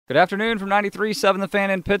Good afternoon from 93.7 The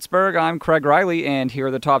Fan in Pittsburgh. I'm Craig Riley, and here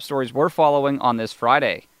are the top stories we're following on this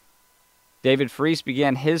Friday. David Freese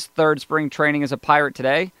began his third spring training as a Pirate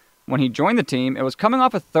today. When he joined the team, it was coming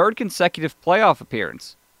off a third consecutive playoff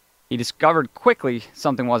appearance. He discovered quickly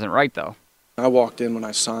something wasn't right, though. I walked in when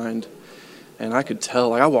I signed, and I could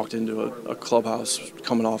tell, I walked into a clubhouse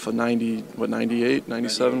coming off of 98,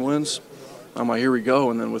 97 wins. I'm like, here we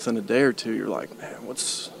go, and then within a day or two, you're like, man,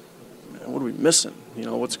 what are we missing?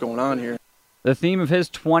 What's going on here? The theme of his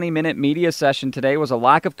 20-minute media session today was a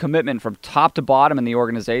lack of commitment from top to bottom in the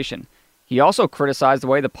organization. He also criticized the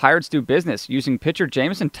way the Pirates do business, using pitcher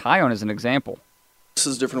Jameson Taillon as an example. This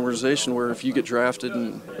is a different organization where if you get drafted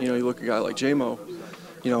and, you look at a guy like J-Mo,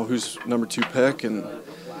 who's number 2 pick, and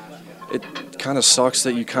it kind of sucks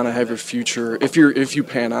that you kind of have your future, if you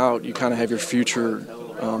pan out, you kind of have your future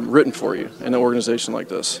written for you in an organization like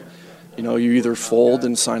this. You either fold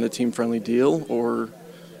and sign a team-friendly deal, or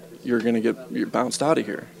you're going to get bounced out of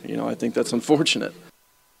here. I think that's unfortunate.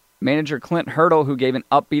 Manager Clint Hurdle, who gave an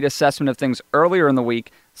upbeat assessment of things earlier in the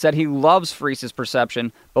week, said he loves Freese's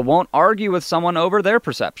perception, but won't argue with someone over their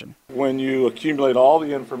perception. When you accumulate all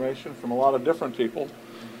the information from a lot of different people,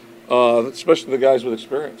 especially the guys with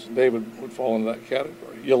experience, David would fall into that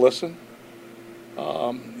category. You listen,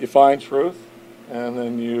 you find truth, and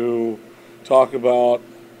then you talk about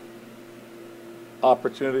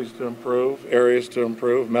opportunities to improve, areas to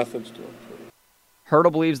improve, methods to improve.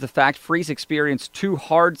 Hurdle believes the fact Freese experienced 2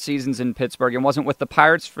 hard seasons in Pittsburgh and wasn't with the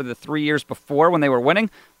Pirates for the 3 years before when they were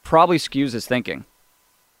winning probably skews his thinking.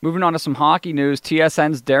 Moving on to some hockey news,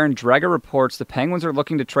 TSN's Darren Dreger reports the Penguins are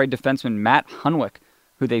looking to trade defenseman Matt Hunwick,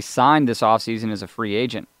 who they signed this offseason as a free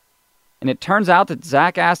agent. And it turns out that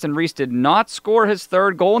Zach Aston Reese did not score his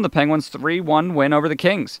third goal in the Penguins' 3-1 win over the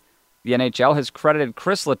Kings. The NHL has credited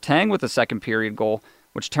Chris Letang with the second period goal,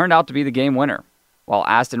 which turned out to be the game winner. While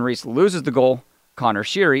Aston Reese loses the goal, Connor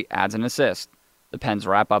Sheary adds an assist. The Pens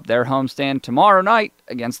wrap up their homestand tomorrow night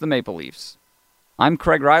against the Maple Leafs. I'm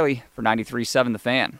Craig Riley for 93.7 The Fan.